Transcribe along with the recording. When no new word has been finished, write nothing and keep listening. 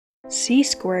Sea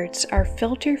squirts are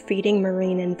filter-feeding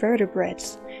marine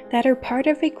invertebrates that are part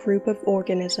of a group of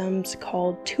organisms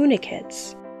called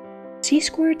tunicates. Sea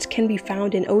squirts can be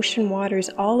found in ocean waters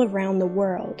all around the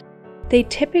world. They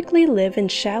typically live in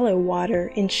shallow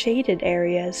water in shaded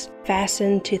areas,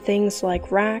 fastened to things like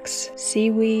rocks,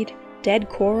 seaweed, dead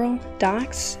coral,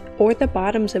 docks, or the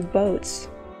bottoms of boats.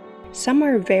 Some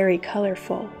are very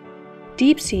colorful.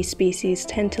 Deep-sea species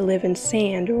tend to live in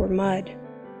sand or mud.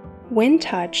 When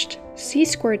touched, sea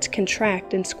squirts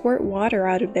contract and squirt water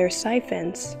out of their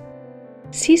siphons.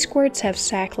 Sea squirts have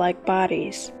sac-like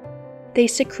bodies. They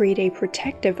secrete a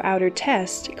protective outer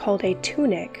test called a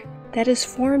tunic that is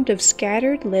formed of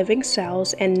scattered living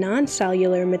cells and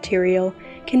non-cellular material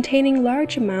containing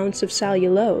large amounts of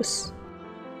cellulose.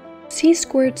 Sea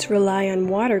squirts rely on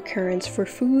water currents for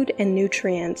food and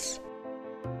nutrients.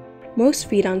 Most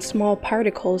feed on small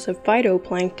particles of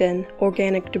phytoplankton,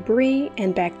 organic debris,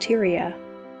 and bacteria.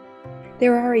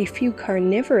 There are a few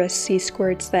carnivorous sea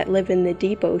squirts that live in the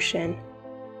deep ocean.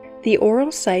 The oral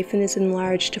siphon is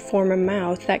enlarged to form a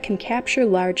mouth that can capture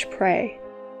large prey.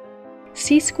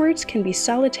 Sea squirts can be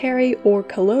solitary or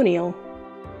colonial.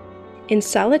 In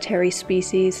solitary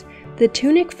species, the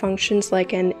tunic functions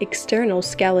like an external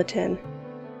skeleton.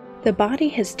 The body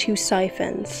has two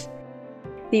siphons.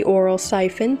 The oral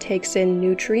siphon takes in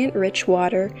nutrient-rich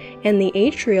water, and the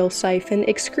atrial siphon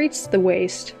excretes the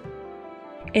waste.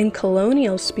 In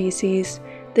colonial species,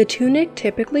 the tunic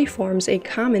typically forms a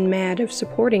common mat of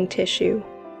supporting tissue.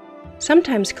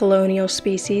 Sometimes colonial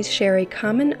species share a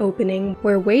common opening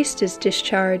where waste is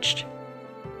discharged.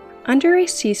 Under a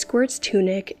sea squirt's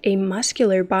tunic, a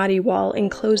muscular body wall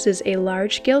encloses a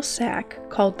large gill sac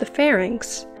called the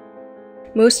pharynx.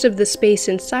 Most of the space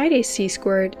inside a sea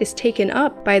squirt is taken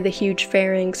up by the huge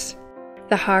pharynx.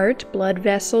 The heart, blood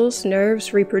vessels,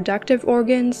 nerves, reproductive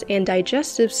organs, and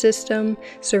digestive system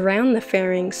surround the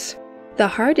pharynx. The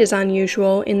heart is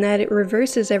unusual in that it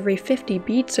reverses every 50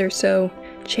 beats or so,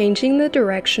 changing the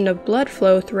direction of blood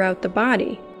flow throughout the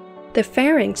body. The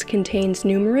pharynx contains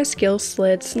numerous gill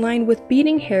slits lined with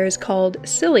beating hairs called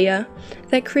cilia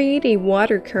that create a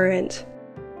water current.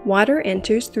 Water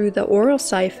enters through the oral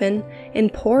siphon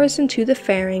and pours into the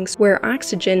pharynx where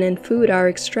oxygen and food are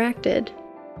extracted.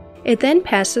 It then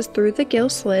passes through the gill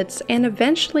slits and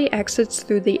eventually exits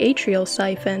through the atrial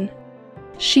siphon.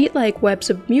 Sheet-like webs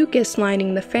of mucus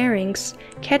lining the pharynx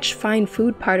catch fine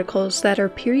food particles that are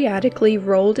periodically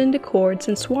rolled into cords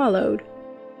and swallowed.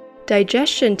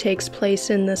 Digestion takes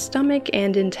place in the stomach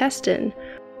and intestine.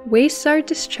 Wastes are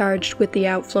discharged with the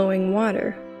outflowing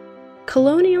water.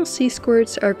 Colonial sea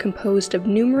squirts are composed of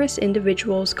numerous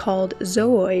individuals called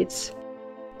zooids.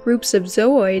 Groups of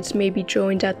zooids may be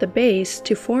joined at the base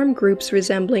to form groups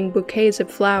resembling bouquets of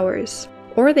flowers,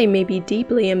 or they may be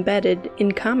deeply embedded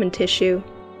in common tissue.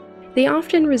 They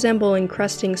often resemble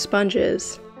encrusting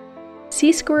sponges.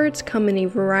 Sea squirts come in a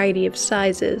variety of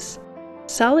sizes.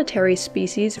 Solitary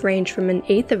species range from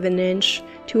 1/8 of an inch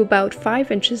to about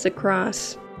 5 inches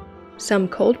across. Some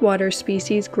cold water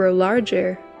species grow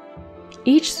larger.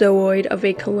 Each zooid of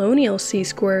a colonial sea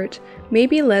squirt may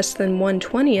be less than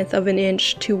 1/20th of an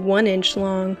inch to 1 inch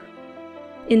long.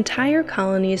 Entire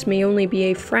colonies may only be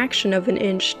a fraction of an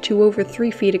inch to over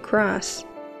 3 feet across.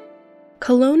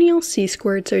 Colonial sea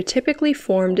squirts are typically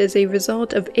formed as a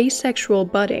result of asexual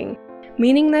budding,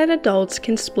 meaning that adults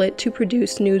can split to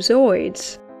produce new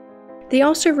zooids. They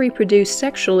also reproduce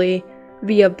sexually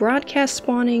via broadcast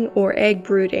spawning or egg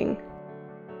brooding.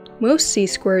 Most sea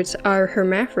squirts are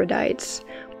hermaphrodites,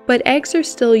 but eggs are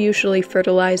still usually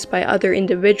fertilized by other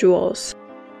individuals.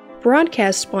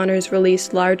 Broadcast spawners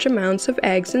release large amounts of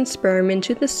eggs and sperm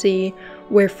into the sea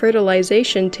where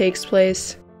fertilization takes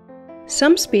place.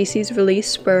 Some species release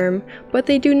sperm, but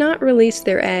they do not release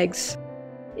their eggs.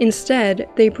 Instead,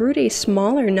 they brood a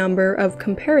smaller number of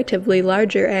comparatively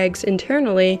larger eggs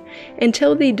internally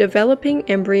until the developing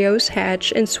embryos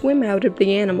hatch and swim out of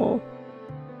the animal.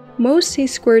 Most sea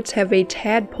squirts have a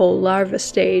tadpole larva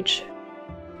stage.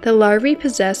 The larvae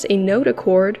possess a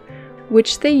notochord,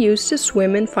 which they use to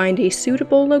swim and find a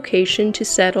suitable location to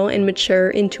settle and mature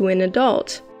into an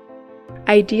adult.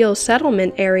 Ideal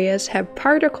settlement areas have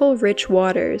particle-rich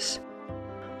waters.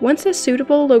 Once a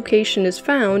suitable location is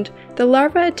found, the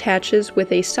larva attaches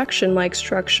with a suction-like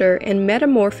structure and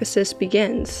metamorphosis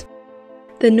begins.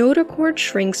 The notochord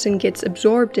shrinks and gets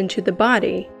absorbed into the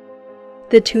body.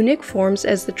 The tunic forms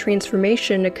as the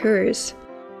transformation occurs.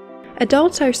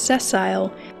 Adults are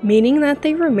sessile, meaning that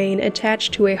they remain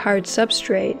attached to a hard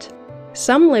substrate.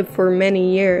 Some live for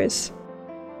many years.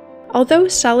 Although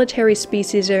solitary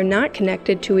species are not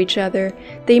connected to each other,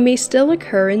 they may still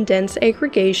occur in dense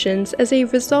aggregations as a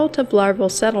result of larval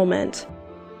settlement.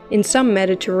 In some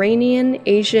Mediterranean,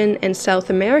 Asian, and South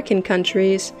American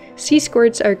countries, sea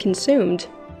squirts are consumed.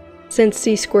 Since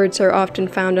sea squirts are often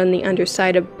found on the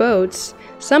underside of boats,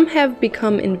 some have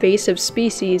become invasive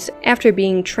species after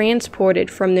being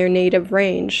transported from their native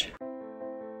range.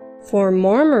 For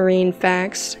more marine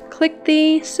facts, click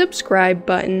the subscribe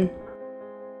button.